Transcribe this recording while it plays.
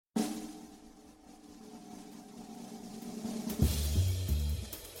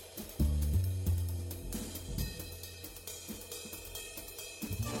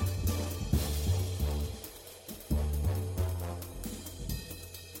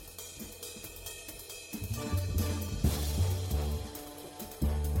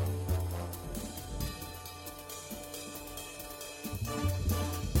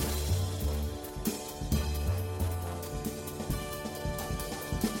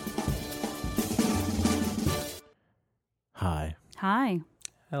Hi.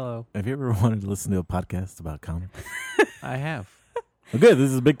 Hello. Have you ever wanted to listen to a podcast about comics? I have. Well, good.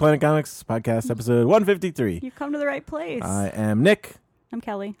 This is Big Planet Comics podcast episode 153. You've come to the right place. I am Nick, I'm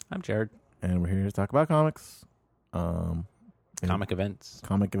Kelly. I'm Jared. and we're here to talk about comics. Comic events.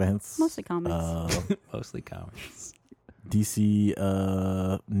 Comic events. Mostly comics. Mostly comics. DC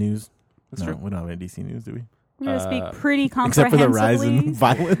news. That's no, true. we don't have any DC news, do we? We're going to speak pretty Except for the rise comprehensively. in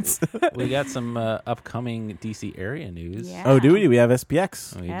violence. We got some upcoming DC area news. Yeah. Oh, do we? We have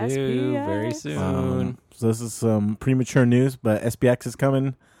SPX. We do. SPX. Very soon. So this is some premature news, but SPX is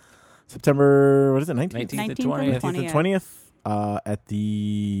coming September, what is it, 19th? 19th and 19th 20th. and 20th at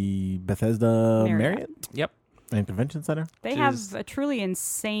the Bethesda Marriott Yep. and Convention Center. They Which have is- a truly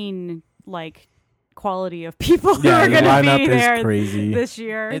insane, quality of people who Yeah, are the going to lineup be is there crazy. this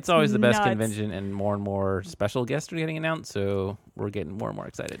year. It's always the best nuts. convention, and more special guests are getting announced, so we're getting more and more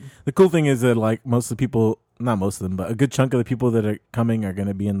excited. The cool thing is that most of the people, not most of them, but a good chunk of the people that are coming are going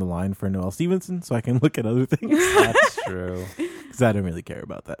to be in the line for Noel Stevenson, so I can look at other things That's true. because I don't really care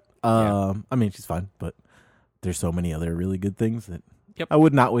about that. Yeah. I mean, she's fine, but there's so many other really good things that Yep. I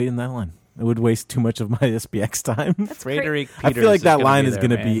would not wait in that line. It would waste too much of my SPX time. That's Frederick I Peters feel like is that gonna line be is there,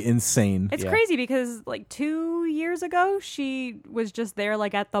 going to man. be insane. It's Yeah. crazy because 2 years ago, she was just there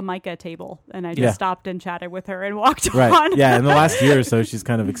at the Micah table, and I just Yeah. stopped and chatted with her and walked Right. on. Yeah, in the last year or so, she's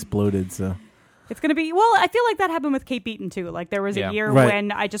kind of exploded, so. It's going to be, I feel like that happened with Kate Beaton too. There was Yeah. a year Right.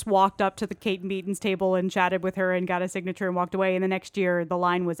 when I just walked up to the Kate Beaton's table and chatted with her and got a signature and walked away. And the next year, the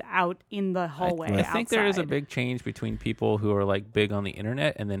line was out in the hallway. I think there is a outside. big change between people who are big on the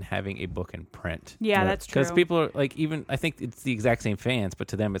internet and then having a book in print. Yeah, Right. that's true. Because people are even I think it's the exact same fans, but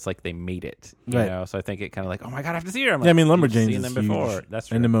to them it's like they made it. You Right. know, so I think it kind of oh my god, I have to see her. I'm Yeah, I mean, you've Lumberjanes seen is them huge. before. That's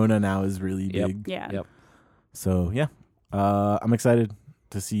true. And Nimona now is really Yep. big. Yeah. Yep. So, yeah. I'm excited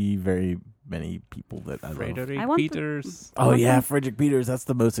to see very many people that I love. Frederick I want the- Peters. Oh, yeah, Frederick Peters. That's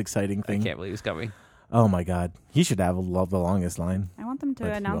the most exciting I thing. can't believe he's coming. Oh, my God. He should have the longest line. I want them to But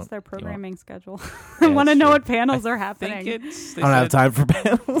you announce won't- their programming schedule. Yeah, I want to that's know true. what panels are I happening. think it's. I don't have time for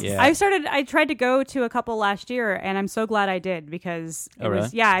panels. Yeah. I tried to go to a couple last year, and I'm so glad I did because it Oh, really?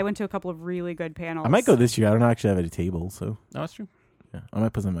 was, I went to a couple of really good panels. I might go this year. I don't actually have any table, so No, it's true. yeah. I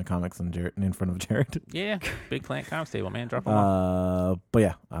might put some of my comics in front of Jared. Yeah. Big Plant Comics table, man. Drop them off. But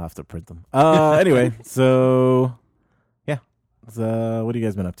yeah, I'll have to print them. Anyway, so yeah. So what have you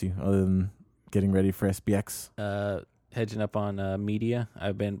guys been up to other than getting ready for SPX? Hedging up on media.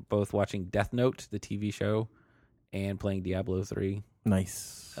 I've been both watching Death Note, the TV show, and playing Diablo 3.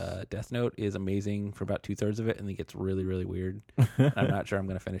 Nice. Death Note is amazing for about 2/3 of it, and it gets really, really weird. I'm not sure I'm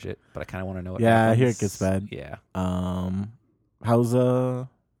going to finish it, but I kind of want to know what Yeah, I happens. hear it gets bad. Yeah. How's the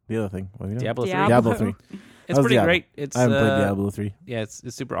other thing? What are you doing? Diablo 3. Diablo 3. It's How's pretty Diablo? great. It's I haven't played Diablo 3. Yeah,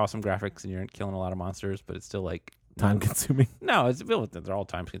 it's super awesome graphics, and you're killing a lot of monsters, but it's still Time consuming. No, they're all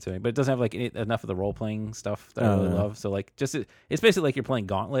time consuming, but it doesn't have enough of the role playing stuff that I really no. love. So it's basically you're playing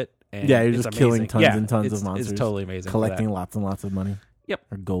Gauntlet, and Yeah, you're it's just killing amazing. tons and tons of it's monsters. totally amazing. for Collecting that. lots and lots of money. Yep.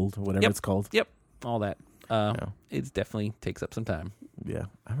 Or gold, or whatever Yep. it's called. All that. Yeah. It definitely takes up some time. Yeah.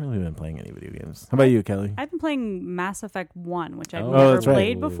 I haven't really been playing any video games. How about you, Kelly? I've been playing Mass Effect 1, which I've Oh, never that's right.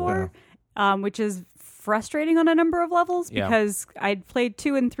 played before, which is frustrating on a number of levels Yeah. because I'd played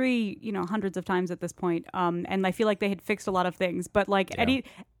 2 and 3, hundreds of times at this point, and I feel like they had fixed a lot of things. But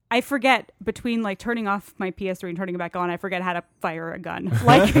I forget between turning off my PS3 and turning it back on, I forget how to fire a gun,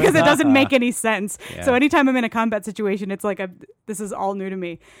 because it doesn't make any sense. Yeah. So anytime I'm in a combat situation, it's this is all new to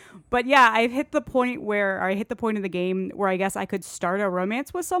me. But yeah, I've hit the point in the game where I guess I could start a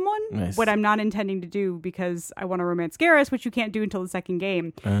romance with someone, Nice. what I'm not intending to do because I want to romance Garrus, which you can't do until the second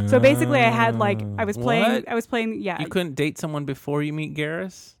game. So basically, I had I was playing. Yeah, You couldn't date someone before you meet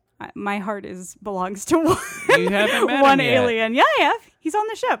Garrus? my heart belongs to one, You haven't met one him yet. alien. Yeah, I have. He's on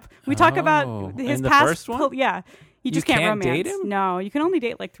the ship. We talk about his in the past. first one? Yeah, you just You can't can't romance. date him? No, you can only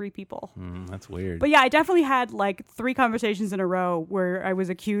date 3 people. That's weird. But yeah, I definitely had 3 conversations in a row where I was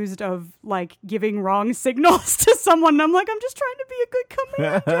accused of giving wrong signals to someone. And I'm I'm just trying to be a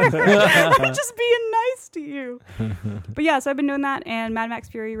good commander. I'm just being nice to you. But yeah, so I've been doing that, and Mad Max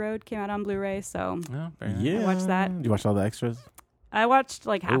Fury Road came out on Blu-ray, so Oh, very nice. Yeah. watched that. You watched all the extras? I watched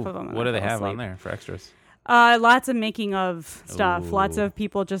half Ooh, of them. and what I do they fell have on asleep. there for extras? Lots of making of stuff. Ooh. Lots of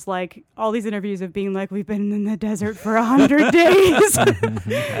people just all these interviews of being we've been in the desert for 100 days. I didn't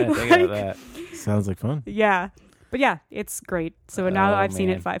think about that. Sounds like fun. Yeah. But yeah, it's great. So now Oh, I've seen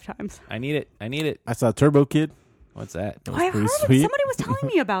man. it 5 times. I need it. I saw Turbo Kid. What's that? It was I pretty heard sweet. somebody was telling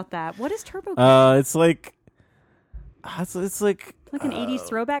me about that. What is Turbo Kid? It's like it's like Like an 80s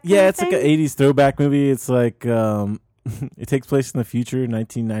throwback yeah, kind it's of like an thing? 80s throwback movie. It's like it takes place in the future,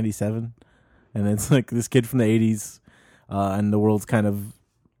 1997, and it's like this kid from the 80s and the world's kind of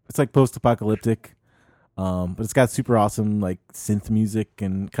it's like post-apocalyptic, but it's got super awesome like synth music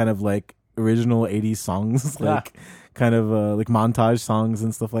and kind of like original 80s songs, like kind of like montage songs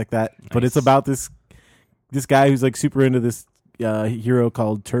and stuff like that. Nice. But it's about this guy who's like super into this hero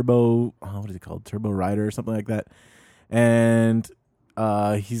called Turbo. What is it called? Turbo Rider or something like that. And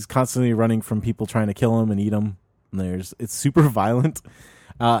he's constantly running from people trying to kill him and eat him. And it's super violent.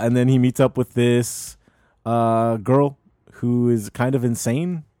 And then he meets up with this girl who is kind of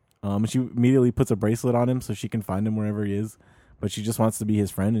insane. She immediately puts a bracelet on him so she can find him wherever he is. But she just wants to be his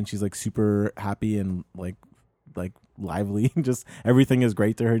friend, and she's like super happy and like lively. Just everything is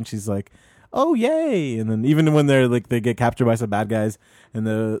great to her, and she's like, "Oh yay!" And then even when they get captured by some bad guys, and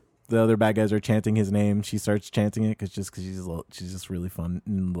the other bad guys are chanting his name, she starts chanting it because she's just really fun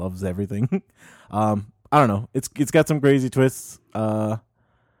and loves everything. I don't know. It's got some crazy twists.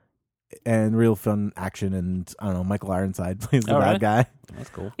 And real fun action, and I don't know. Michael Ironside plays the bad guy. That's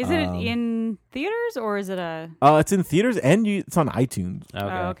cool. Is it in theaters or is it a? It's in theaters and it's on iTunes. Okay.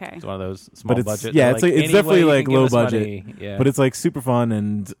 Oh, okay. It's one of those small budget. Yeah, it's definitely like low budget. Yeah. But it's like super fun,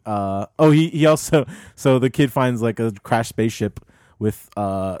 and he also the kid finds like a crashed spaceship with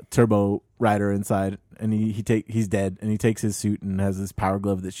Turbo Rider inside, and he's dead, and he takes his suit and has this power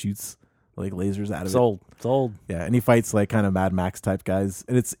glove that shoots like lasers out of it. Sold. Yeah, and he fights like kind of Mad Max type guys,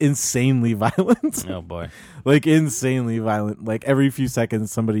 and it's insanely violent. Oh boy. Like insanely violent. Like every few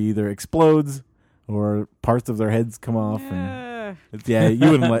seconds somebody either explodes or parts of their heads come off and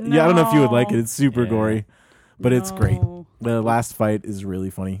you wouldn't like I don't know if you would like it. It's super gory, but it's great. The last fight is really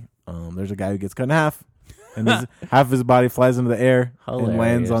funny. There's a guy who gets cut in half, and half of his body flies into the air and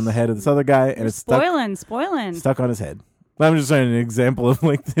lands on the head of this other guy, and it's spoiling stuck on his head. I'm just showing an example of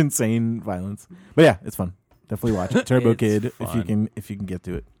like the insane violence. But yeah, it's fun. Definitely watch it. Turbo Kid, fun. if you can get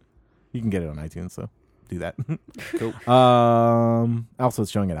to it. You can get it on iTunes, so do that. Cool. Also, it's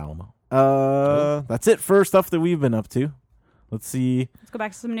showing at Alamo. That's it for stuff that we've been up to. Let's go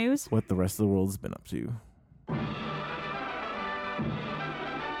back to some news. What the rest of the world's been up to.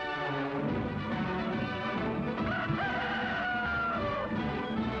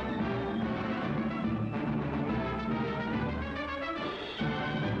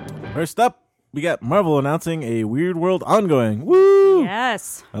 First up, we got Marvel announcing a Weird World ongoing. Woo!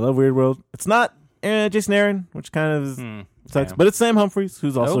 Yes. I love Weird World. It's not Jason Aaron, which kind of sucks, but it's Sam Humphries,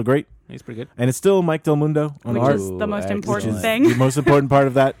 who's also great. He's pretty good. And it's still Mike Del Mundo on which art. is the most important which thing. is the most important part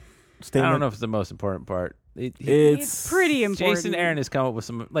of that statement. I don't know if it's the most important part. It's pretty important. Jason Aaron has come up with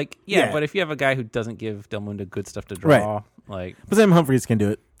some but if you have a guy who doesn't give Del Mundo good stuff to draw, but Sam Humphries can do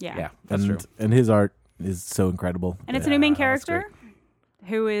it. Yeah, that's true. And his art is so incredible. And it's a new main character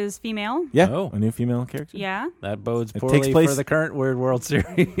who is female. Yeah, a new female character. Yeah. That bodes poorly for the current Weird World series.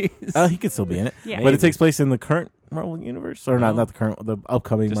 He could still be in it. Yeah. But it takes place in the current Marvel universe, or not the current, the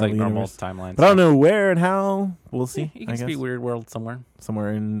upcoming just Marvel like normal universe. timelines. But I don't know where and how. We'll see. He can be Weird World somewhere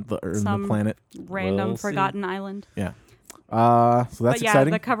in the planet, random forgotten island. Yeah. So that's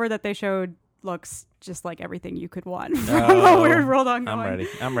exciting. The cover that they showed looks just like everything you could want from a Weird World ongoing.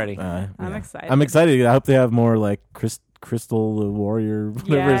 I'm ready. I'm excited. I'm excited. I hope they have more like Crystal the Warrior,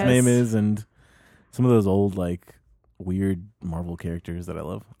 whatever his name is, and some of those old like weird Marvel characters that I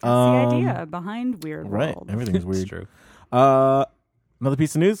love. That's the idea behind Weird World. Right, everything's weird. True. Another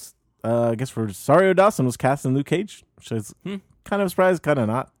piece of news. I guess Rosario Dawson was cast in Luke Cage, which is kind of a surprise, kind of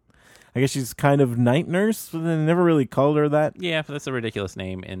not. I guess she's kind of night nurse, but they never really called her that. Yeah, that's a ridiculous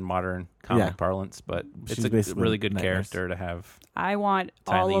name in modern comic parlance, but it's a really good character to have. I want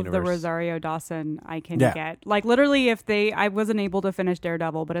all of the Rosario Dawson I can get. Like literally, I wasn't able to finish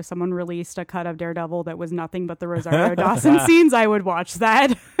Daredevil, but if someone released a cut of Daredevil that was nothing but the Rosario Dawson scenes, I would watch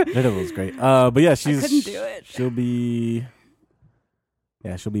that. Daredevil's great. But yeah, I couldn't do it. She'll be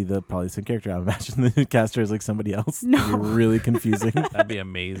probably the same character. I imagine the cast her as like somebody else. No, it'd be really confusing. That'd be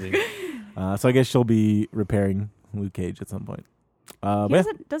amazing. So I guess she'll be repairing Luke Cage at some point.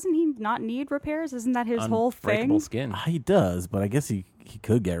 Doesn't he not need repairs? Isn't that his whole thing? Unbreakable skin. He does, but I guess he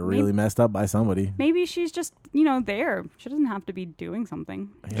could get really messed up by somebody. Maybe she's just there. She doesn't have to be doing something.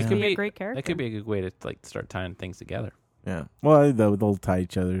 She could be a great character. That could be a good way to start tying things together. Yeah. Well, they'll tie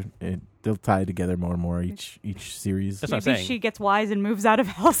each other. They'll tie together more and more each series. That's what I'm Maybe saying. she gets wise and moves out of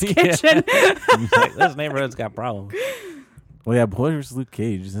Hell's Kitchen. This neighborhood's got problems. Well, yeah, where's Luke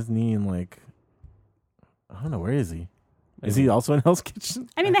Cage? Isn't he in like? I don't know, where is he? Is he also in Hell's Kitchen?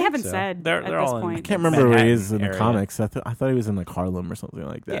 I mean, they haven't said they're at this all point. I can't remember where he is in the area. comics. I thought he was in like Harlem or something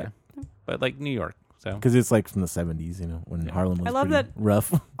like that. Yeah, but like New York. So because it's like from the 70s, when Harlem was I love pretty that-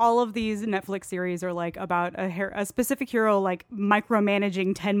 rough. All of these Netflix series are like about a specific hero like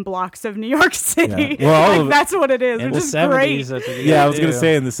micromanaging 10 blocks of New York City. Yeah. Well, all like, of it- that's what it is, in which the is 70s, great. that's what you Yeah, I gotta was gonna do.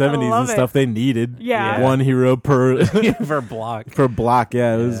 say in the 70s love and it. stuff they needed Yeah. one hero per for block. per block.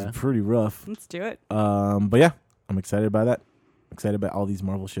 Yeah, it was Yeah. pretty rough. Let's do it. But yeah, I'm excited about that. Excited about all these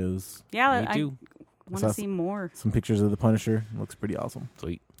Marvel shows. Yeah, Me I too. want to see more. Some pictures of the Punisher. Looks pretty awesome.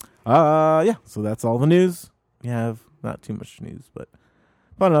 Sweet. Yeah, so that's all the news. We have not too much news, but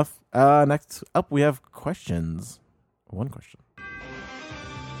fun enough. Next up, we have questions. One question.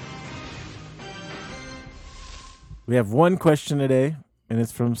 We have one question today, and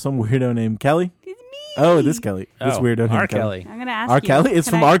it's from some weirdo named Kelly. It's me. Oh, this Kelly. This weirdo named R. Kelly. Kelly. I'm gonna ask R. you. Kelly? It's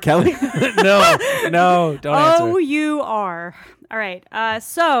Can from I- R. Kelly? no, don't Oh, answer. you are. All right.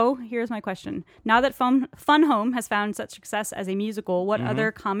 So here's my question. Now that Fun Home has found such success as a musical, what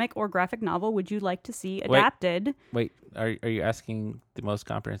other comic or graphic novel would you like to see adapted? Wait, are you asking the most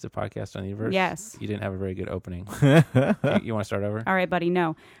comprehensive podcast on the universe? Yes. You didn't have a very good opening. you want to start over? All right, buddy.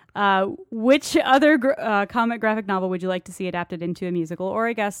 No. Which other comic graphic novel would you like to see adapted into a musical, or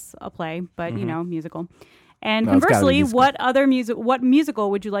I guess a play, but musical? And No, it's gotta be conversely, musical. what musical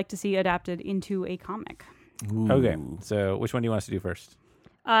would you like to see adapted into a comic? Ooh. Okay, so which one do you want us to do first?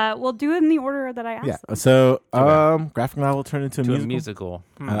 We'll do it in the order that I asked. Yeah. them. So, graphic novel turned into a To musical.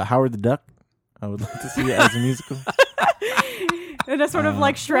 a musical. Howard the Duck. I would like to see it as a musical. In a sort of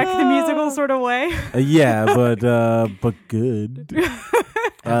like Shrek the musical sort of way. Yeah, but good.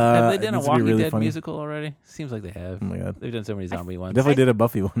 Have they done a this would be Walking really Dead funny. musical already? Seems like they have. Oh my god. They've done so many zombie ones. Definitely did a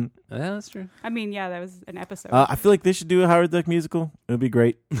Buffy one. Yeah, that's true. I mean, yeah, that was an episode. I feel like they should do a Howard the Duck musical. It would be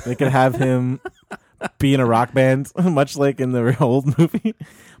great. They could have him be in a rock band, much like in the old movie,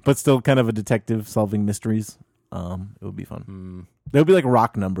 but still kind of a detective solving mysteries. It would be fun. It would be like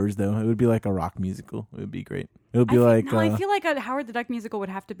rock numbers, though. It would be like a rock musical. It would be great. It would be I feel like a Howard the Duck musical would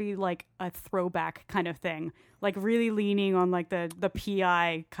have to be like a throwback kind of thing, like really leaning on like the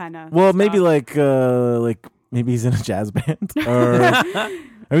PI kind of. well, stuff. maybe like maybe he's in a jazz band,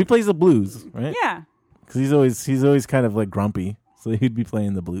 or he plays the blues, right? Yeah. Because he's always kind of like grumpy, so he'd be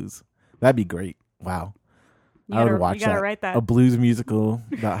playing the blues. That'd be great. Wow. I would watch You gotta that. write that. A blues musical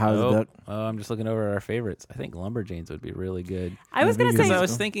about Howard the Duck. Oh, I'm just looking over our favorites. I think Lumberjanes would be really good. I was gonna maybe say. Because I was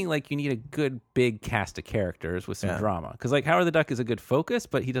musical. thinking like you need a good big cast of characters with some Yeah. drama. Because like Howard the Duck is a good focus,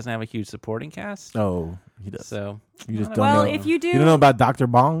 but he doesn't have a huge supporting cast. Oh, he does. So You just I don't well, know. if you do, You don't know about Dr.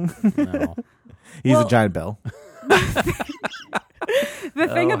 Bong? no. He's Well- a giant bell. the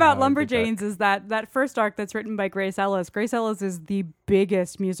thing about Howard the Lumberjanes is that first arc that's written by Grace Ellis. Grace Ellis is the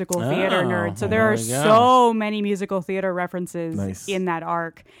biggest musical theater Oh, nerd, so there there are we go. so many musical theater references Nice. in that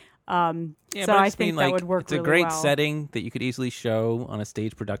arc. Yeah, So but I just think mean, that like, would work It's a really great well. setting that you could easily show on a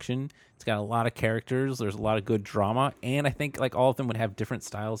stage production. It's got a lot of characters. There's a lot of good drama, and I think like all of them would have different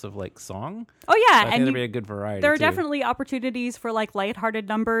styles of like song. Oh So yeah, I think and there'd be a good variety. there are too. definitely opportunities for like lighthearted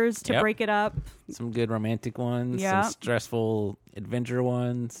numbers to Yep. break it up. some good romantic ones, Yeah. some stressful adventure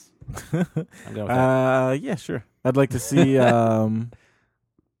ones. I'm going with that. Yeah, sure. I'd like to see.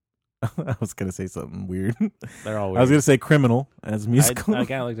 I was gonna say something weird. They're all weird. I was gonna say Criminal as musical. I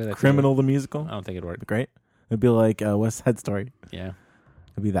kind of looked at that. too. Criminal the musical. I don't think it'd work. Great. It'd be like West Side Story. Yeah.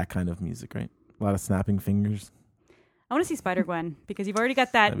 It'd be that kind of music, right? A lot of snapping fingers. I want to see Spider Gwen because you've already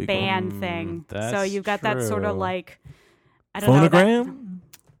got that That'd be cool. band thing. So That's you've got that sort of true. like I don't know. Phonogram.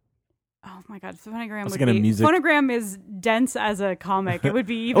 Oh my god, Phonogram What's would kind of be music? Phonogram is dense as a comic. It would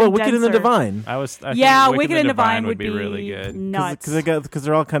be even Oh, Wicked and the denser. Divine. I Yeah, think Wicked and Divine would be be really good. nuts. Because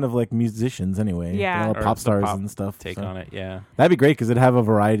they're all kind of like musicians anyway. Yeah. They're all Or pop the stars pop and stuff. Take so. on it. Yeah, That'd be great because it'd have a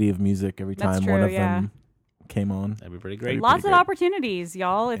variety of music every That's time true, one of yeah. them came on. that'd be pretty That'd great. be Lots pretty of good. opportunities,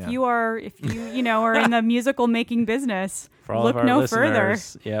 y'all. If Yeah. you are are in the musical making business, For all look of our no further.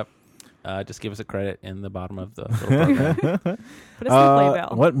 listeners, yep. Just give us a credit in the bottom of the little program. Put us in the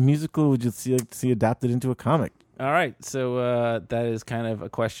playbill. What musical would you see adapted into a comic? All right, so that is kind of a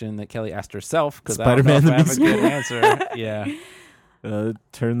question that Kelly asked herself because Spider-Man I don't know the if I have a musical. good answer. Yeah,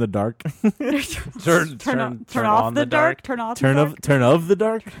 Turn the dark. turn off the dark. Turn off turn the of dark. turn of the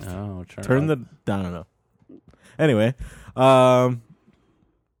dark. Oh, Turn off. the. I don't know. Anyway, I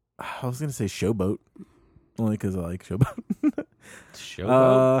was gonna say Showboat, only because I like Showboat.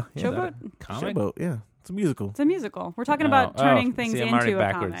 Showboat. Yeah, Showboat? Comic. Showboat. Yeah, it's a musical. It's a musical. We're talking about Oh, turning oh, things see, I'm already into a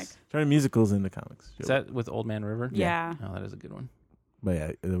backwards. comic. Turning musicals into comics. Is Showboat. that with Old Man River? Yeah. Oh, that is a good one. But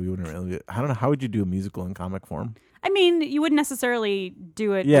yeah, we wouldn't really. I don't know. How would you do a musical in comic form? I mean, you wouldn't necessarily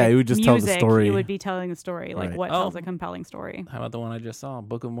do it. Yeah, with you would just tell the music. story. You would be telling the story, like Right. what Oh. tells a compelling story. How about the one I just saw,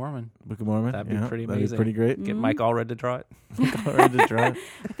 Book of Mormon? Book of Mormon. That'd be pretty That'd amazing. be pretty great. Get Mike Allred to draw it. Ready to try it.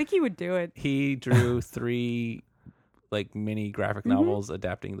 I think he would do it. He drew 3 like mini graphic novels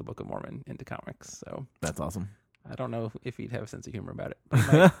adapting the Book of Mormon into comics. So That's awesome. I don't know if he'd have a sense of humor about it. But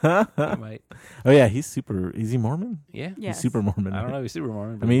he might. He might. Oh yeah, he's super. Is he Mormon? Yeah. Yes. He's super Mormon. I don't know. He's super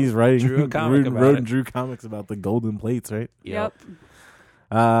Mormon. I but mean, he's writing. drew a comic about wrote it. and drew comics about the golden plates, right? Yep.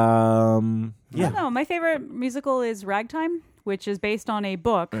 I Yeah. don't know. My favorite musical is Ragtime, which is based on a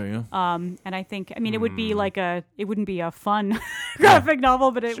book. There you go. And I think, I mean, it would be like it wouldn't be a fun graphic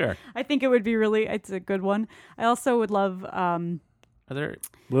novel, but Sure. I think it would be it's a good one. I also would love Are there?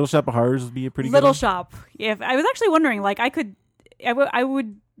 Little Shop of Horrors would be a pretty Little good Shop. If I was actually wondering, like, I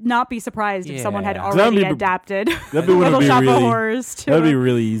would not be surprised if someone had Yeah. That'd already be- adapted That'd be one Little of Shop really, of Horrors to. That would be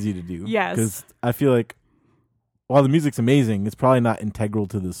really easy to do. Yes. Because I feel like while the music's amazing, it's probably not integral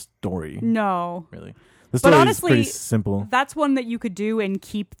to the story. No. Really. The story honestly, is pretty simple. That's one that you could do and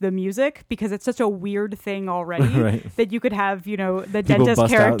keep the music because it's such a weird thing already Right. that you could have, the People dentist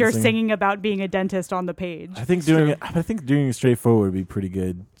bust out character and sing. singing about being a dentist on the page. I think doing it straightforward would be pretty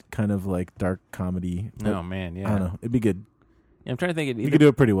good. Kind of like dark comedy. Oh man, yeah. I don't know. It'd be good. I'm trying to think. You could do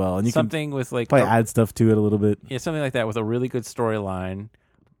it pretty well, and you something with like can probably add stuff to it a little bit. yeah, something like that with a really good storyline,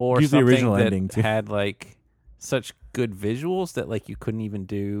 or Use the something original that ending, too. had like such good visuals that like you couldn't even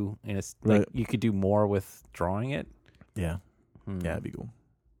do in a like Right. you could do more with drawing it. Yeah, Hmm. yeah, it'd be cool.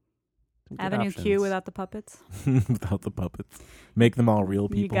 Some good Avenue options. Q without the puppets. Without the puppets, make them all real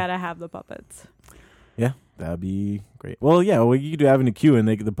You people. gotta have the puppets. Yeah, that'd be great. Well, yeah, you could do Avenue Q and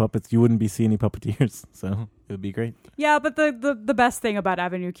make the puppets. You wouldn't be seeing any puppeteers, so it would be great. Yeah, but the best thing about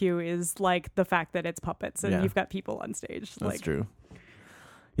Avenue Q is like the fact that it's puppets and Yeah. you've got people on stage. That's like, true.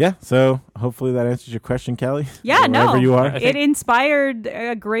 Yeah, so hopefully that answers your question, Kelly. Yeah, no. Wherever you are. I think- It inspired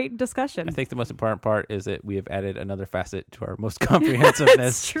a great discussion. I think the most important part is that we have added another facet to our most It's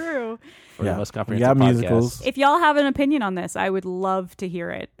comprehensiveness true. for Yeah. the most We comprehensive got podcast. musicals. If y'all have an opinion on this, I would love to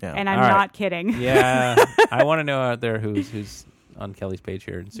hear it. Yeah. And I'm All right. not kidding. Yeah, I want to know out there who's on Kelly's page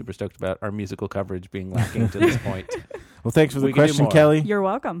here and super stoked about our musical coverage being lacking to this point. Well, thanks for the We can do question, more. Kelly. You're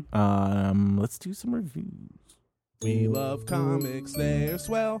welcome. Let's do some reviews. We love comics, they're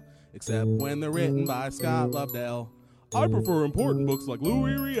swell, except when they're written by Scott Lobdell. I prefer important books like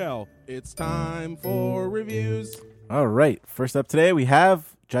Louis Riel. It's time for reviews. All right. First up today, we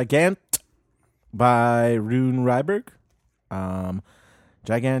have Gigant by Rune Ryberg.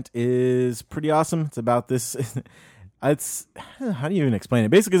 Gigant is pretty awesome. It's about this. It's how do you even explain it?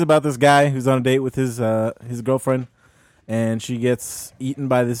 Basically, it's about this guy who's on a date with his girlfriend, and she gets eaten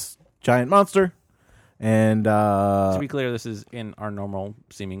by this giant monster. And To be clear, this is in our normal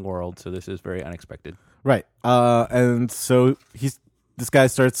seeming world, so this is very unexpected. right. And so this guy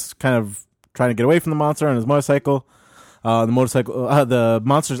starts kind of trying to get away from the monster on his motorcycle. The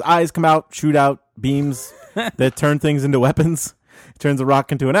monster's eyes come out, shoot out beams that turn things into weapons. It turns a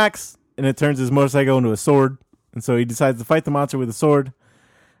rock into an axe, and it turns his motorcycle into a sword. And so he decides to fight the monster with a sword,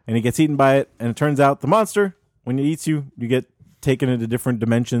 and he gets eaten by it. And it turns out the monster, when it eats you, you get taken into different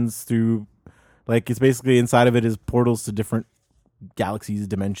dimensions through, like, it's basically inside of it is portals to different galaxies,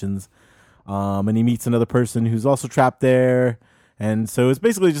 dimensions. And he meets another person who's also trapped there. And so it's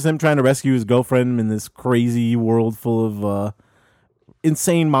basically just him trying to rescue his girlfriend in this crazy world full of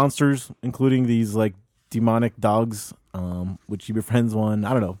insane monsters, including these like demonic dogs, which he befriends one.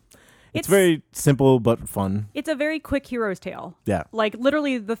 I don't know. It's very simple but fun. It's a very quick hero's tale. Yeah. Like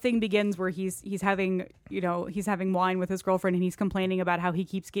literally the thing begins where he's having wine with his girlfriend and he's complaining about how he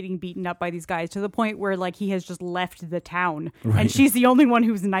keeps getting beaten up by these guys to the point where like he has just left the town and she's the only one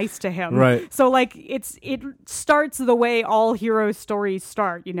who's nice to him. Right. So like it starts the way all heroes stories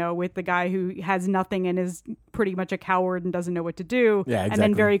start, with the guy who has nothing and is pretty much a coward and doesn't know what to do. Yeah, And then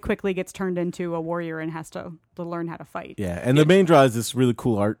exactly. very quickly gets turned into a warrior and has to learn how to fight. Yeah. And the main draw is this really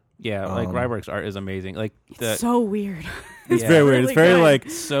cool art. Yeah, like Ryberg's art is amazing. Like the So weird. It's yeah, very weird. really It's very good. like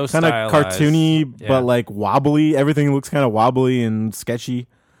so kind of stylized. cartoony, Yeah. but like wobbly. Everything looks kind of wobbly and sketchy.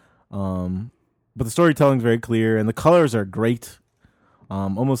 But the storytelling's very clear, and the colors are great.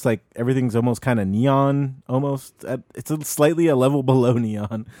 Almost like everything's almost kind of neon. Almost, it's slightly a level below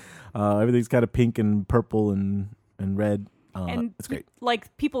neon. Everything's kind of pink and purple and red. And it's great.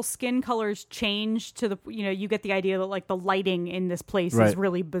 like people's skin colors change to the you get the idea that like the lighting in this place is Right.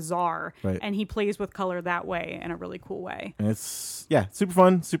 really bizarre, Right. and he plays with color that way in a really cool way. And it's super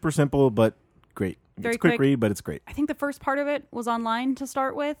fun, super simple, but great. Very it's a quick quick. read, but it's great. I think the first part of it was online to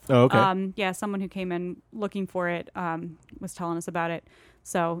start with. Oh, okay. Yeah, someone who came in looking for it was telling us about it,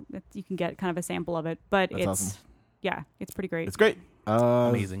 so that you can get kind of a sample of it. But That's it's awesome. yeah, it's pretty great. It's great.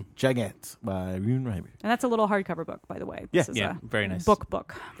 Amazing. Gigant by Rune Reimer. And that's a little hardcover book, by the way. Yeah. This is Yeah, a very nice.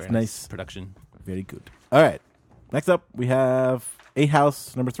 book. Very nice. production. Very good. All right. Next up, we have 8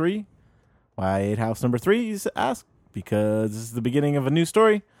 House number 3. Why 8 House number 3, you ask? Because this is the beginning of a new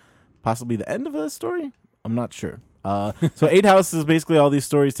story. Possibly the end of a story? I'm not sure. So 8 House is basically all these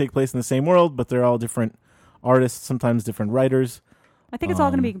stories take place in the same world, but they're all different artists, sometimes different writers. I think it's all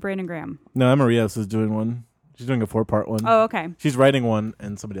going to be Brandon Graham. No, Emma Rios is doing one. She's doing a 4-part one. Oh, okay. She's writing one,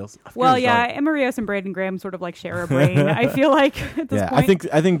 and somebody else. I forget Well, who's yeah, on it. Emma Rios and Brandon Graham sort of like share a brain. I feel like at this Yeah, point.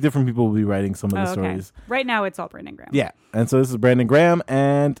 I think different people will be writing some of the Oh, okay. stories. Right now, it's all Brandon Graham. Yeah, and so this is Brandon Graham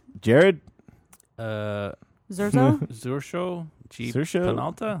and Jared Zurzo? Zursho? G. Saoirse?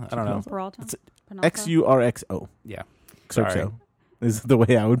 Penalta? I don't know. Peralta? It's Penalta? Xurxo. Yeah. Xurxo Sorry. is the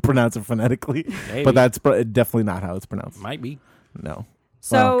way I would pronounce it phonetically, Maybe. but that's definitely not how it's pronounced. Might be. No.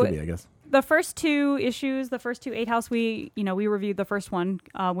 So well, it could be, I guess. the first 2 issues, the first 2 8 House, we reviewed the first one,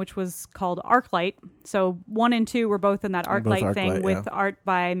 which was called Arclight. So 1 and 2 were both in that Both Arclight thing Arclight, with yeah. art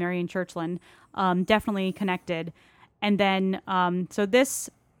by Marion Churchland. Definitely connected. And then, so this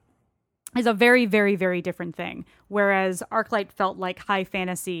is a very, very, very different thing. Whereas Arclight felt like high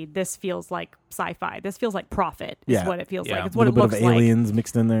fantasy, this feels like sci-fi. This feels like Prophet is Yeah. what it feels Yeah. like. It's A what little it bit looks of like. aliens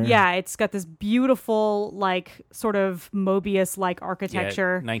mixed in there. Yeah, it's got this beautiful, like, sort of Mobius-like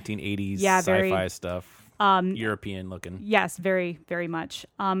architecture. Yeah, 1980s Yeah, very- sci-fi stuff. European looking. Yes, very, very much.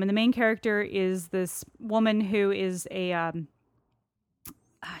 And the main character is this woman who is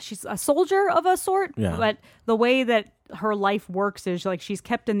she's a soldier of a sort. Yeah. But the way that her life works is like she's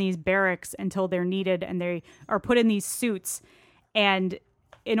kept in these barracks until they're needed, and they are put in these suits. And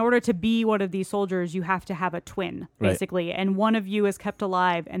in order to be one of these soldiers, you have to have a twin, Right. basically. And one of you is kept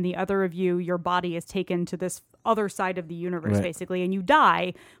alive, and the other of you, your body is taken to this other side of the universe, Right. basically. And you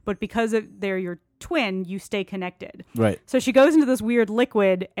die, but because they're your twin, you stay connected. Right. So she goes into this weird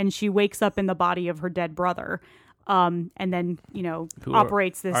liquid, and she wakes up in the body of her dead brother. And then, Who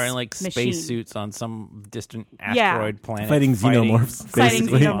operates this are in like machine. spacesuits on some distant Yeah. asteroid planet. Fighting xenomorphs, Fighting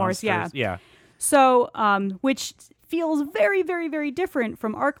basically. xenomorphs, yeah. monsters. Yeah. So, which feels very, very, very different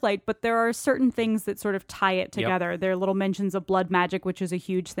from Arclight, but there are certain things that sort of tie it together. There are little mentions of blood magic, which is a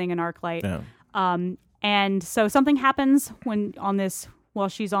huge thing in Arclight. Yeah. And so something happens while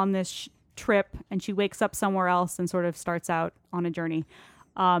she's on this trip, and she wakes up somewhere else and sort of starts out on a journey.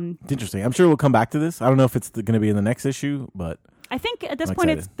 It's interesting. I'm sure we'll come back to this. I don't know if it's going to be in the next issue, but I think at this I'm point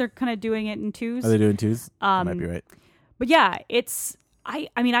excited. they're kind of doing it in 2s. are they doing 2s? Might be right. But yeah, I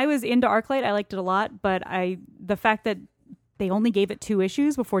mean, I was into Arclight. I liked it a lot, but the fact that they only gave it 2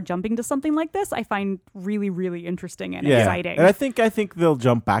 issues before jumping to something like this, I find really, really interesting and exciting. And I think they'll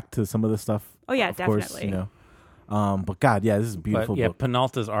jump back to some of the stuff. Oh, yeah, of course, definitely. But God, yeah, this is a beautiful But yeah, book.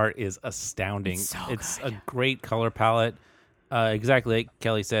 Penalta's art is astounding. It's so It's good. a great color palette. Exactly like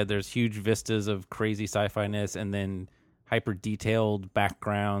Kelly said, there's huge vistas of crazy sci-fi-ness and then hyper detailed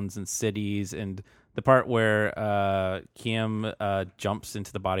backgrounds and cities, and the part where Kim jumps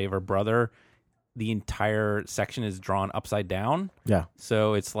into the body of her brother, the entire section is drawn upside down. Yeah.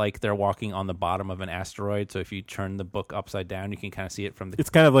 So it's like they're walking on the bottom of an asteroid. So if you turn the book upside down, you can kind of see it from It's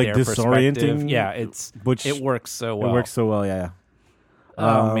kind of like their disorienting. perspective. Yeah, which it works so well. It works so well, yeah.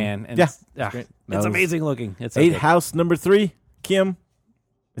 Oh man, and yeah, it's great. That it's was amazing looking. It's so 8 good. House number 3, Kim.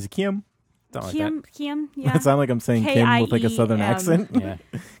 Is it Kim? Something like Kim, yeah. It sounds like I'm saying Kim with like a southern K-I-E-M. accent. that.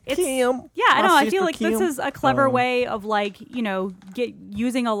 Yeah. It's- Kim. Yeah, I My know. I sister feel like this Kim. is a clever way of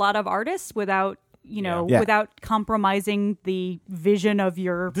using a lot of artists without Yeah. without compromising the vision of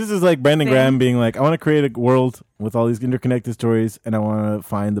your. This is like Brandon thing. Graham being like, I want to create a world with all these interconnected stories, and I want to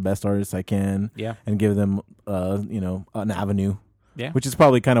find the best artists I can, Yeah. and give them, an avenue. Yeah. Which is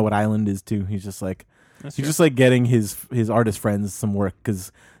probably kind of what Island is too. He's just like, That's he's true. just like getting his artist friends some work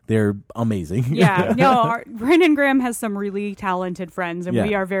because they're amazing. Yeah, no. Brandon Graham has some really talented friends, and Yeah.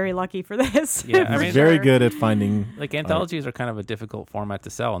 we are very lucky for this. Yeah, I for mean- very sure. good at finding. Like anthologies are kind of a difficult format to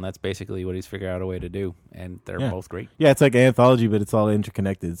sell, and that's basically what he's figured out a way to do. And they're Yeah. both great. Yeah, it's like an anthology, but it's all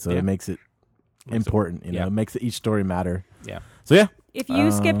interconnected, so Yeah. it makes it Makes it- important. yeah. It makes each story matter. Yeah. So yeah, If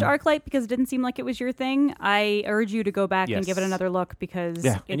you skipped Arclight because it didn't seem like it was your thing, I urge you to go back and Yes. give it another look because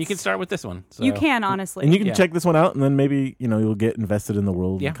Yeah. And you can start with this one. So. You can honestly. and you can Yeah. check this one out, and then maybe you'll get invested in the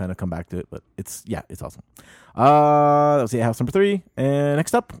world Yeah. and kind of come back to it. But it's awesome. That was 8 House number 3, and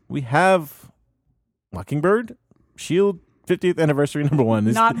next up we have Mockingbird, Shield 50th anniversary number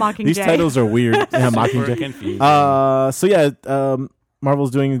 1. Not Mockingjay. These titles are weird. Yeah, Super Mockingjay. confusing. So yeah,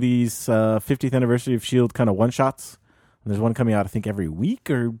 Marvel's doing these 50th anniversary of Shield kind of one shots. There's one coming out I think every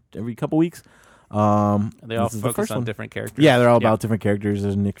week or every couple weeks. they all this is the focus first on one. different characters. Yeah, they're all about different characters.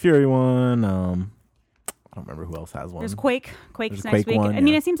 There's a Nick Fury one. I don't remember who else has one. There's Quake. Quake's There's next Quake week. one, I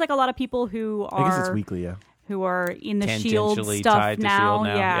mean, yeah. it seems like a lot of people who I guess it's are weekly, yeah. who are in the Shield Tangentially stuff tied to now. S.H.I.E.L.D.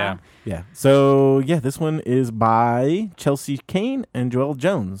 now, yeah. Yeah. So, yeah, this one is by Chelsea Kane and Joelle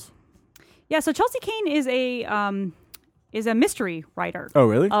Jones. Yeah, so Chelsea Kane is a mystery writer. Oh,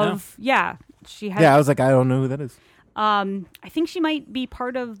 really? Yeah, she has. Yeah, I was like, I don't know who that is. I think she might be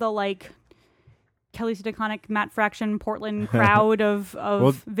part of the like Kelly Sue DeConnick, Matt Fraction, Portland crowd of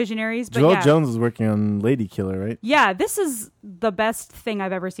visionaries. But Joelle yeah. Jones was working on Lady Killer, right? Yeah, this is the best thing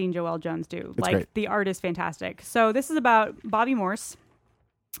I've ever seen Joelle Jones do. It's like great. the art is fantastic. So this is about Bobby Morse,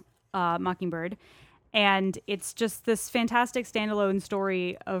 Mockingbird, and it's just this fantastic standalone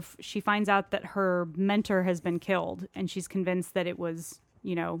story of she finds out that her mentor has been killed, and she's convinced that it was,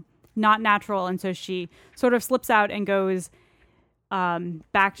 not natural, and so she sort of slips out and goes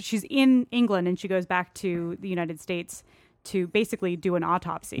back. She's in England, and she goes back to the United States to basically do an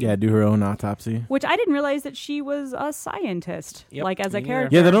autopsy. Yeah, do her own autopsy. Which I didn't realize that she was a scientist, Yep, like as a me neither.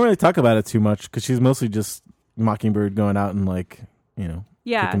 character. Yeah, they don't really talk about it too much because she's mostly just Mockingbird going out and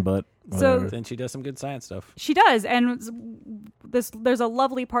Yeah. kicking butt. So- whatever. Then she does some good science stuff. She does, and there's a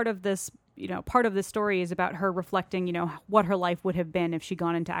lovely part of this. Part of the story is about her reflecting, what her life would have been if she'd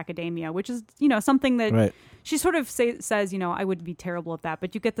gone into academia, which is, something that Right. she sort of says, I would be terrible at that,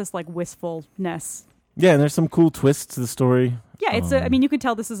 but you get this like wistfulness. Yeah, and there's some cool twists to the story. Yeah, you could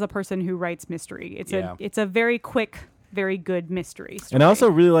tell this is a person who writes mystery. It's a very quick, very good mystery story. And I also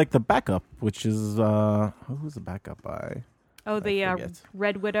really like the backup, which is who was the backup by? the forget.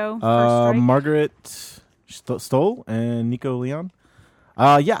 Red Widow. First Strike. Margaret Stoll and Nico Leon.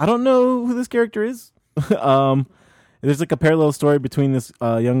 Yeah, I don't know who this character is. There's like a parallel story between this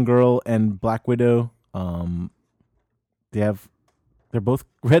young girl and Black Widow. They're both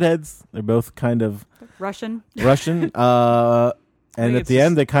redheads. They're both kind of Russian. Russian. And think at it's the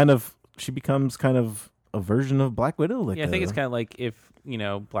just- end, she becomes kind of a version of Black Widow. Like Yeah, I think it's kind of like if,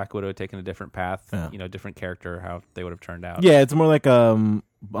 Black Widow had taken a different path, Yeah. Different character, how they would have turned out. yeah, it's more like a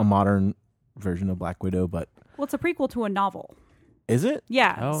modern version of Black Widow, but Well, it's a prequel to a novel. is it?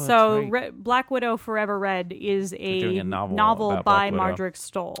 Yeah. Oh, that's so right. Black Widow Forever Red is doing a a novel about by Black Widow. Margaret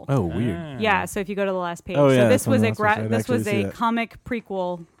Stoll. Oh, weird. Ah. Yeah. So if you go to the last page, Oh, yeah, so that's this was on the a last page. I'd this was actually see a that. comic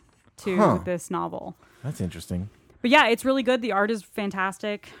prequel to Huh. this novel. That's interesting. But yeah, it's really good. The art is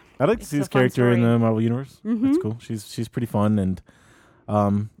fantastic. I'd like to It's see a this fun character in story. the Marvel Universe. Mhm. That's cool. She's pretty fun and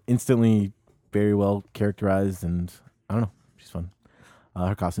instantly very well characterized, and I don't know, she's fun.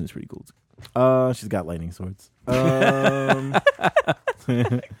 Her costume is pretty cool. She's got lightning swords.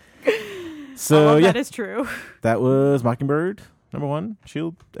 So All of yeah, that is true. that was Mockingbird #1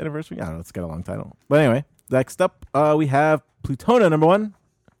 Shield anniversary. I don't know, it's got a long title, but anyway. Next up, we have Plutona #1.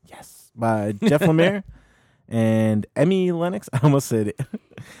 Yes, by Jeff Lemire and Emmy Lennox. I almost said it.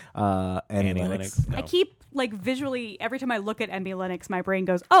 Annie Lennox. No. I keep like visually every time I look at Emmy Lennox, my brain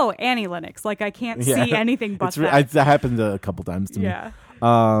goes, "Oh, Annie Lennox!" Like I can't Yeah. see anything but That that. happened a couple times to me. Yeah.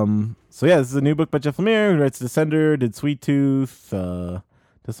 So yeah, this is a new book by Jeff Lemire, who writes Descender, did Sweet Tooth,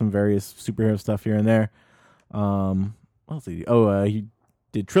 does some various superhero stuff here and there. What else did he do? Oh, he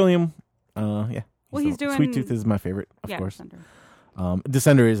did Trillium. Yeah. Well, he's doing- Sweet Tooth is my favorite, of Yeah. course. Thunder.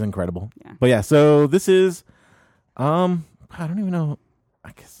 Descender is incredible. Yeah. But yeah, so this is I don't even know,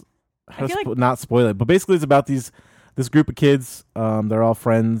 I guess how I to feel like- not spoil it, but basically it's about this group of kids. They're all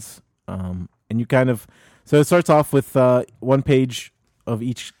friends. And you kind of, so it starts off with one page of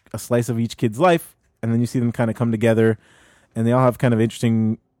a slice of each kid's life, and then you see them kind of come together, and they all have kind of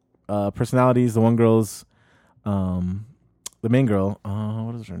interesting personalities. The one girl's the main girl,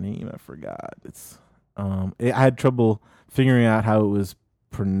 what is her name? I forgot. It's I had trouble figuring out how it was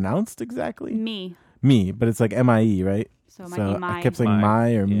pronounced exactly. Me, but it's like MIE, right? So it might be Mai. I kept saying Mai.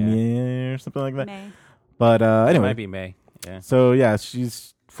 Mai or Yeah. Mie or something like that. May. But It anyway, might be May. Yeah. so yeah,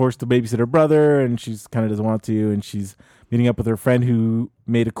 she's forced to babysit her brother, and she's kind of doesn't want to, and she's meeting up with her friend who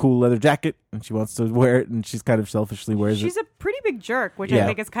made a cool leather jacket, and she wants to wear it, and she's kind of selfishly wears She's it. a pretty big jerk, which Yeah. I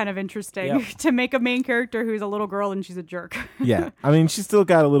think is kind of interesting Yep. to make a main character who's a little girl and she's a jerk. Yeah, I mean, she's still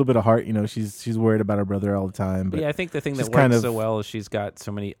got a little bit of heart, she's worried about her brother all the time, but Yeah, I think the thing that she's works kind of- so well is she's got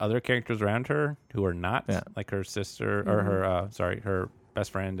so many other characters around her who are not, Yeah. like her sister or her, her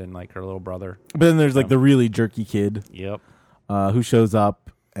best friend and like her little brother. but then there's like the really jerky kid Yep. who shows up,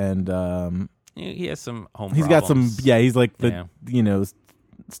 and He has some home he's got some, problems. yeah, he's like the Yeah.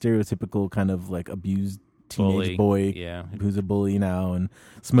 stereotypical kind of like abused teenage Bully. boy Yeah. who's a bully now and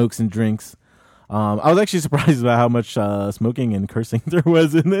smokes and drinks. I was actually surprised about how much smoking and cursing there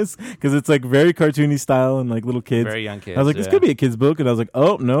was in this, because it's like very cartoony style and like little kids. Very young kids. I was like, this yeah. could be a kid's book, and I was like,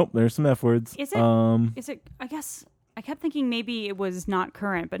 oh nope, there's some F words. Is it? Is it? I guess I kept thinking maybe it was not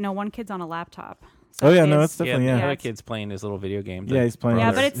current, but no, one kid's on a laptop. So Oh, yeah, no, his- it's definitely, the yeah. other kid's playing his little video game. Yeah, he's playing. Yeah,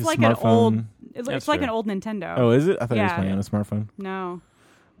 his- but it's his like an old. smartphone. It's That's like fair. an old Nintendo. Oh, is it? I thought he was Yeah. playing on a smartphone. No.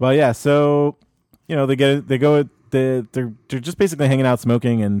 Well, yeah. So, they're just basically hanging out,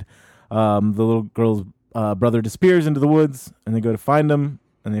 smoking, and the little girl's brother disappears into the woods, and they go to find him,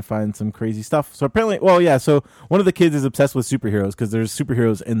 and they find some crazy stuff. So apparently, so one of the kids is obsessed with superheroes because there's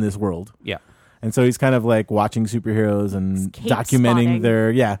superheroes in this world, Yeah. and so he's kind of like watching superheroes and It's cape documenting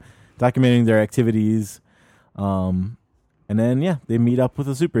spotting. documenting their activities. And then they meet up with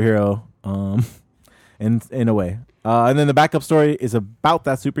a superhero, in a way. And then the backup story is about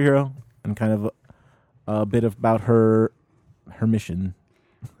that superhero and kind of a bit about her mission.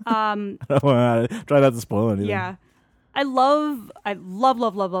 Um. I don't wanna try not to spoil anything. Yeah. I love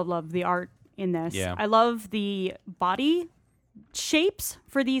the art in this. Yeah. I love the body shapes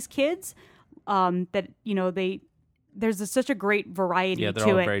for these kids. That there's such a great variety Yeah, they're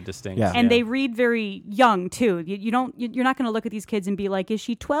to all it. very distinct. Yeah. And they read very young too. You're not going to look at these kids and be like, is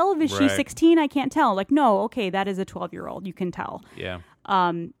she 12? Is she Right. 16? I can't tell. Like, no, okay, that is a 12-year-old. You can tell. Yeah.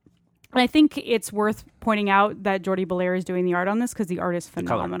 And I think it's worth pointing out that Jordi Belair is doing the art on this because the art is color.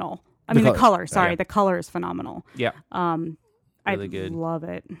 phenomenal. The The color. color. Sorry, Yeah. the color is phenomenal. Yeah. Really Really good. Love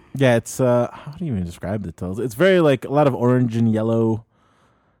it. Yeah, it's how do you even describe the tells? It's very like a lot of orange and yellow,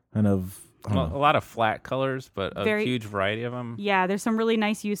 kind of. I don't Well, know. a lot of flat colors, but a Very- huge variety of them. Yeah, there's some really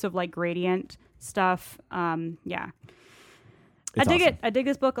nice use of like gradient stuff. Yeah. It's I dig awesome. it. I dig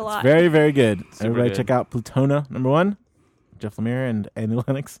this book a lot. Very, very good. Super Everybody good. check out Plutona #1, Jeff Lemire and Emmy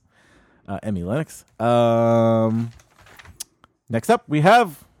Lennox. Next up, we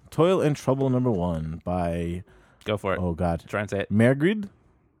have Toil and Trouble #1 by Go for it. oh god, Try and say it. Margaret.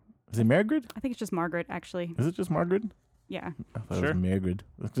 Is it Margaret? I think it's just Margaret, actually. Is it just Margaret? Yeah. I thought Sure. it was Margaret.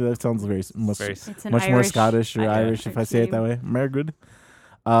 That sounds very much, Very It's an much more Irish- Scottish or yeah, Irish if I say it that name. way. Margaret.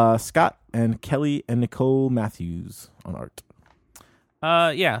 Scott and Kelly and Nicole Matthews on art.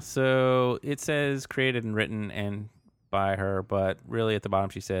 Yeah, so it says created and written and by her, but really at the bottom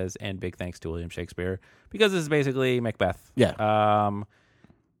she says, and big thanks to William Shakespeare, because this is basically Macbeth. Yeah.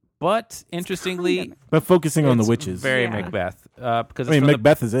 But interestingly, But focusing on the it's witches. very Yeah. Macbeth. Because I mean,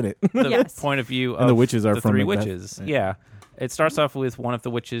 Macbeth is in it. the Yes. point of view of And the witches are the from three Macbeth. witches. Yeah. Yeah. It starts off with one of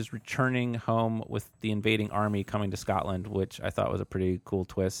the witches returning home with the invading army coming to Scotland, which I thought was a pretty cool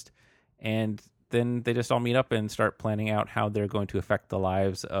twist. And then they just all meet up and start planning out how they're going to affect the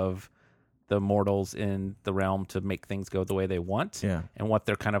lives of the mortals in the realm to make things go the way they want, Yeah. and what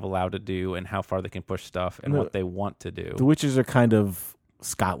they're kind of allowed to do and how far they can push stuff and The- what they want to do. The witches are kind of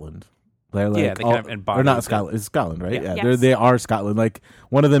Scotland. They're like Yeah, they kind of embody or not the- Scotland. It's Scotland, right? Yeah. Yeah, Yes. they are Scotland. Like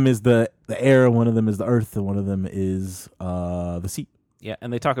one of them is the air, one of them is the earth, and one of them is the sea. Yeah,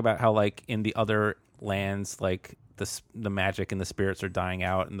 and they talk about how like in the other lands, like the magic and the spirits are dying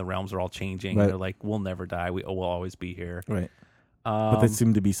out, and the realms are all changing. Right. And they're like, we'll never die. We'll always be here. Right. But there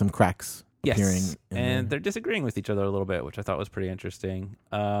seem to be some cracks appearing. Yes, in and there. they're disagreeing with each other a little bit, which I thought was pretty interesting.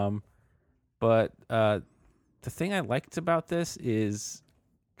 But the thing I liked about this is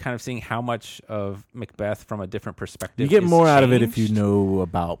kind of seeing how much of Macbeth from a different perspective. You get is more out of it if you changed. know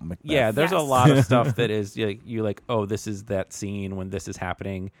about Macbeth. Yeah, there's a Yes. lot of stuff that is you like, oh, this is that scene when this is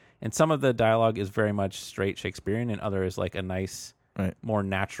happening, and some of the dialogue is very much straight Shakespearean, and other is like a nice, Right. more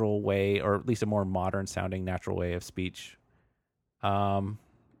natural way, or at least a more modern sounding natural way of speech.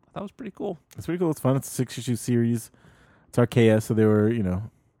 That was pretty cool. It's pretty cool. It's fun. It's a 6-issue series. It's Archaea, so they were,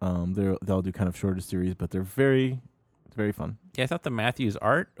 they'll do kind of shorter series, but they're very fun. Yeah, I thought the Matthews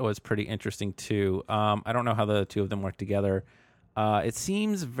art was pretty interesting too. I don't know how the two of them work together. It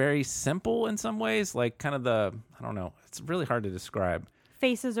seems very simple in some ways, like kind of I don't know. It's really hard to describe.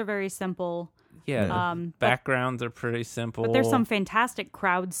 Faces are very simple. Yeah, But- backgrounds are pretty simple. But there's some fantastic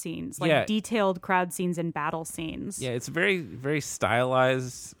crowd scenes, like Yeah. detailed crowd scenes and battle scenes. Yeah, it's very, very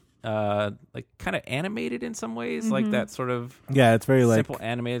stylized, like kind of animated in some ways, like that sort of Yeah, it's very like simple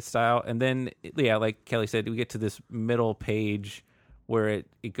animated style. And then, yeah, like Kelly said, we get to this middle page where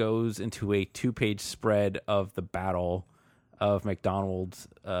it goes into a 2-page spread of the battle of McDonald's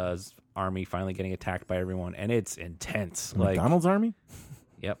army finally getting attacked by everyone, and it's intense. Like, McDonald's Army.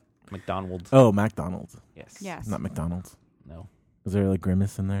 yep, McDonald's. Oh, McDonald's, Yes. Yes. not McDonald's. No, Is there like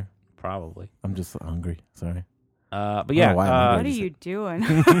Grimace in there? probably. I'm just hungry. Sorry, But don't yeah, know why I'm What are just- you doing?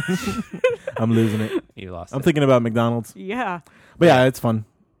 I'm losing it. you lost I'm it. thinking about McDonald's, yeah. but yeah, it's fun.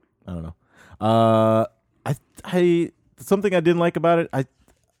 I don't know. I something I didn't like about it. I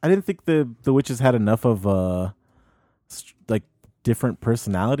didn't think the witches had enough of like different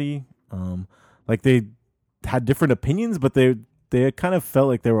personality. Like they had different opinions, but they kind of felt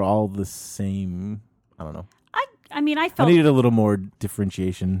like they were all the same. I don't know. I mean, I I felt needed a little more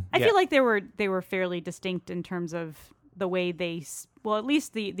differentiation. I Yeah. feel like they were fairly distinct in terms of the way they well, at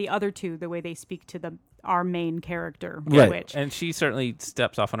least the other two, the way they speak to our main character, Right. Witch. And she certainly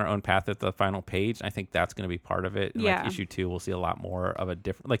steps off on her own path at the final page. I think that's going to be part of it. In Yeah. Like issue 2, we'll see a lot more of a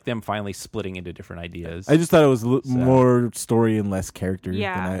different, like them finally splitting into different ideas. I just thought it was So- more story and less character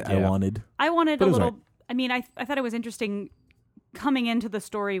Yeah. than I Yeah. wanted. I wanted But a it was little. right. I mean, I thought it was interesting coming into the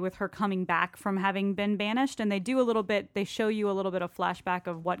story with her coming back from having been banished, and they do a little bit. They show you a little bit of flashback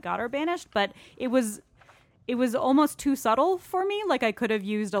of what got her banished, but it was almost too subtle for me. Like I could have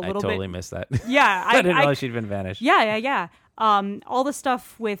used a I little totally bit. missed that. Yeah, I didn't realize she'd been vanished. Yeah. All the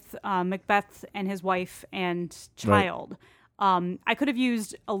stuff with Macbeth and his wife and child. I could have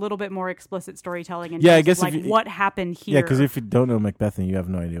used a little bit more explicit storytelling in Yeah, I terms of, guess like if you- what happened here. Yeah, because if you don't know Macbeth, then you have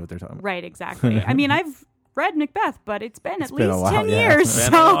no idea what they're talking about. Right, exactly. I mean, I've read Macbeth, but it's been at been a least while, 10 yeah. years.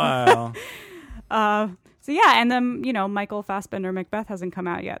 Been a So, while. so yeah, and then, Michael Fassbender Macbeth hasn't come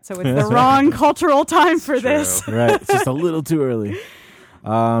out yet, so it's the wrong cultural time for True. this. Right, it's just a little too early.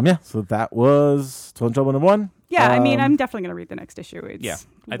 Yeah, so that was 12 Trouble #1. Yeah, I mean, I'm definitely going to read the next issue. It's Yeah.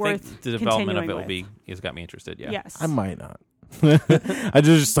 I worth think the development of it continuing has got me interested. Yeah. Yes. I might not. I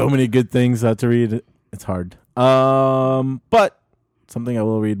just so many good things to read. It's hard. But something I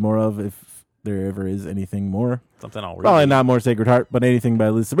will read more of if there ever is anything more. Something I'll read. Probably not more Sacred Heart, but anything by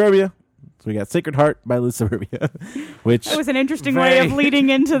Liz Suburbia. So we got Sacred Heart by Liz Suburbia, which That was an interesting way of Very- leading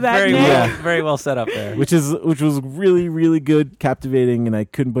into that, very Nick. well, Yeah. very well set up there. which was really, really good, captivating, and I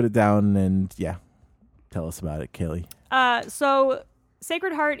couldn't put it down. And yeah, tell us about it, Kaylee. So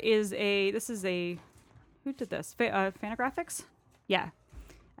Sacred Heart is who did this? Fantagraphics? Yeah.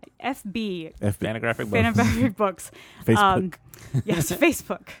 FB. Fanographic book. Fantagraphic Books. Facebook. Yes,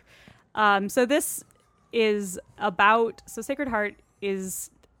 Facebook. So this is about, Sacred Heart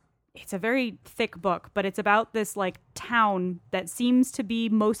it's a very thick book, but it's about this like town that seems to be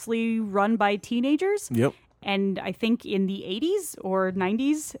mostly run by teenagers. Yep. And I think in the 80s or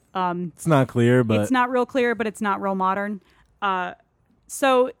 90s, It's not clear, but it's not real clear, but it's not real modern.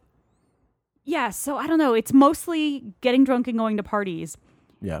 So I don't know. It's mostly getting drunk and going to parties.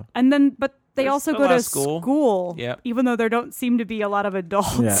 yeah. And then, but they There's also a go lot to of school. school, Yep. even though there don't seem to be a lot of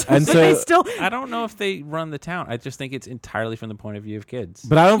adults. Yeah, and so they so- still, I don't know if they run the town. I just think it's entirely from the point of view of kids.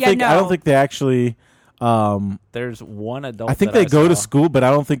 But I don't Yeah, think no. they actually. There's one adult. I think that they go to saw. school, but I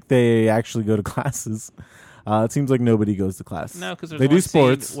don't think they actually go to classes. It seems like nobody goes to class. No, because they do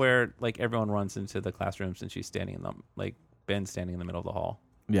sports. where like everyone runs into the classrooms and she's standing in the Ben's standing in the middle of the hall.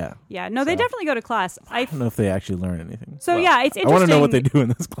 Yeah, yeah, no, they So. definitely go to class. I don't know if they actually learn anything. So Well, yeah, it's I interesting. want to know what they do in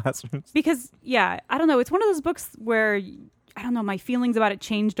those classrooms. Because I don't know. It's one of those books where I don't know. My feelings about it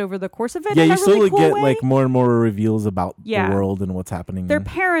changed over the course of it. Yeah, in you a slowly really cool get way. like more and more reveals about Yeah. the world and what's happening. Their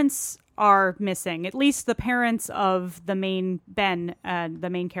parents are missing. At least the parents of the main Ben, the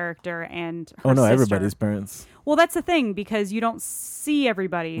main character, and her oh no, sister. everybody's parents. Well, that's the thing because you don't see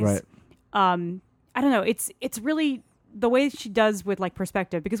everybody's. Right. I don't know. It's really the way she does with like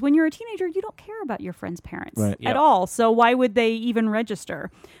perspective, because when you're a teenager, you don't care about your friend's parents Right. at Yep. all. So why would they even register?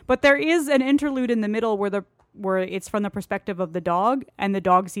 But there is an interlude in the middle where it's from the perspective of the dog, and the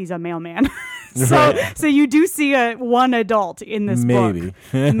dog sees a mailman. Right. So you do see one adult in this Maybe.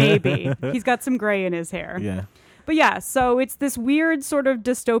 book. Maybe. He's got some gray in his hair. Yeah. But yeah, so it's this weird sort of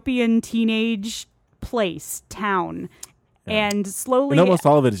dystopian teenage town. Yeah. And slowly And almost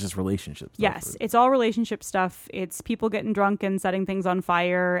all of it is just relationships. yes, it's all relationship stuff. It's people getting drunk and setting things on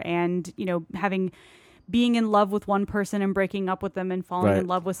fire, and being in love with one person and breaking up with them and falling Right. in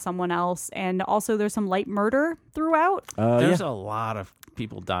love with someone else. And also there's some light murder throughout. There's yeah. a lot of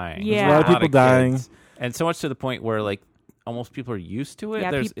people dying. Yeah. There's a lot of people dying. kids. And so much to the point where like almost people are used to it.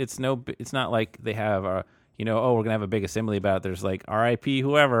 Yeah, It's not like they have we're gonna have a big assembly about it. There's like R.I.P.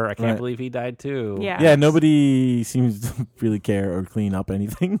 whoever. I can't Right. believe he died too. Yeah. Yeah, nobody seems to really care or clean up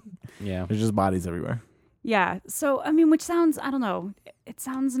anything. Yeah. There's just bodies everywhere. Yeah. So, I mean, which sounds, I don't know, it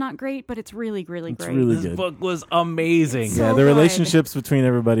sounds not great, but it's really, really It's great. really This good. book was amazing. So Yeah, the good. relationships between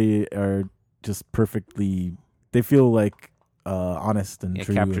everybody are just perfectly. They feel like honest and Yeah,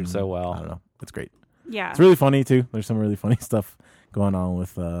 true. captured and, so well. I don't know. It's great. Yeah. It's really funny too. There's some really funny stuff going on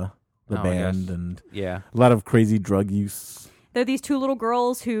with the Oh my band gosh. and Yeah. a lot of crazy drug use. There are these two little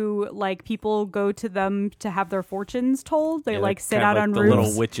girls who, like, people go to them to have their fortunes told. They, Yeah, like, they're sit kind out of like on the roofs.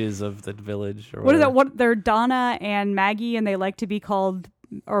 little witches of the village. Or What is whatever. that? What they're Donna and Maggie, and they like to be called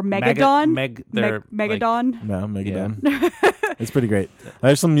or Megadon. They're Megadon. No, Megadon. It's pretty great.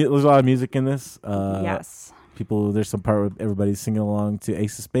 There's a lot of music in this. Yes. People. There's some part where everybody's singing along to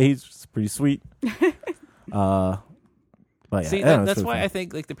Ace of Spades, which is pretty sweet. But yeah, See, I don't know, it's that's really why fun. I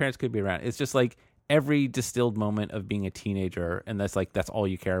think like the parents could be around. It's just like every distilled moment of being a teenager, and that's all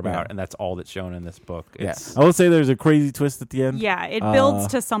you care about, and that's all that's shown in this book. It's, I will say there's a crazy twist at the end. Yeah, it builds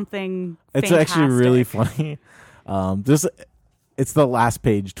to something It's fantastic. actually really funny. It's the last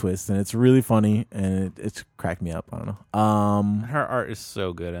page twist, and it's really funny, and it's cracked me up. I don't know. her art is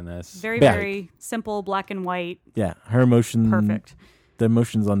so good in this. Very, Yeah. very simple, black and white. Yeah, her emotion, Perfect. The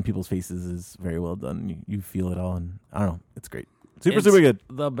emotions on people's faces is very well done. You feel it all, and I don't know, it's great. Super It's good.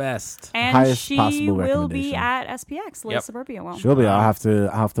 the best. And Highest she possible will be recommendation. at SPX. Liz Yep. Suburbia will. She'll be. I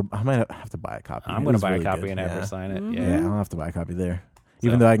might have to buy a copy. I'm It going to was buy really a copy good. and have Yeah. her sign it. Mhm. Yeah, Yeah. I'll have to buy a copy there,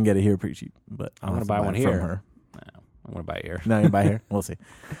 even So- though I can get it here pretty cheap. But I'm going to buy one it here. from her. I'm going to buy it here. No, you can buy here. We'll see.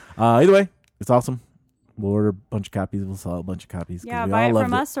 Either way, it's awesome. We'll order a bunch of copies. We'll sell a bunch of copies. 'cause Yeah, we buy all it loved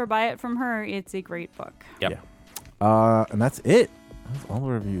from us or buy it from her. It's a great book. Yep. Yeah. And that's it. That's all the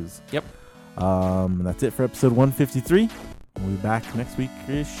reviews. Yep. And that's it for episode 153. We'll be back next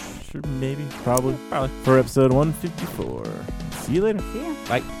week-ish, or maybe, probably, Probably. for episode 154. See you later. See ya.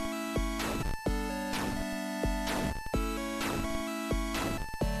 Bye.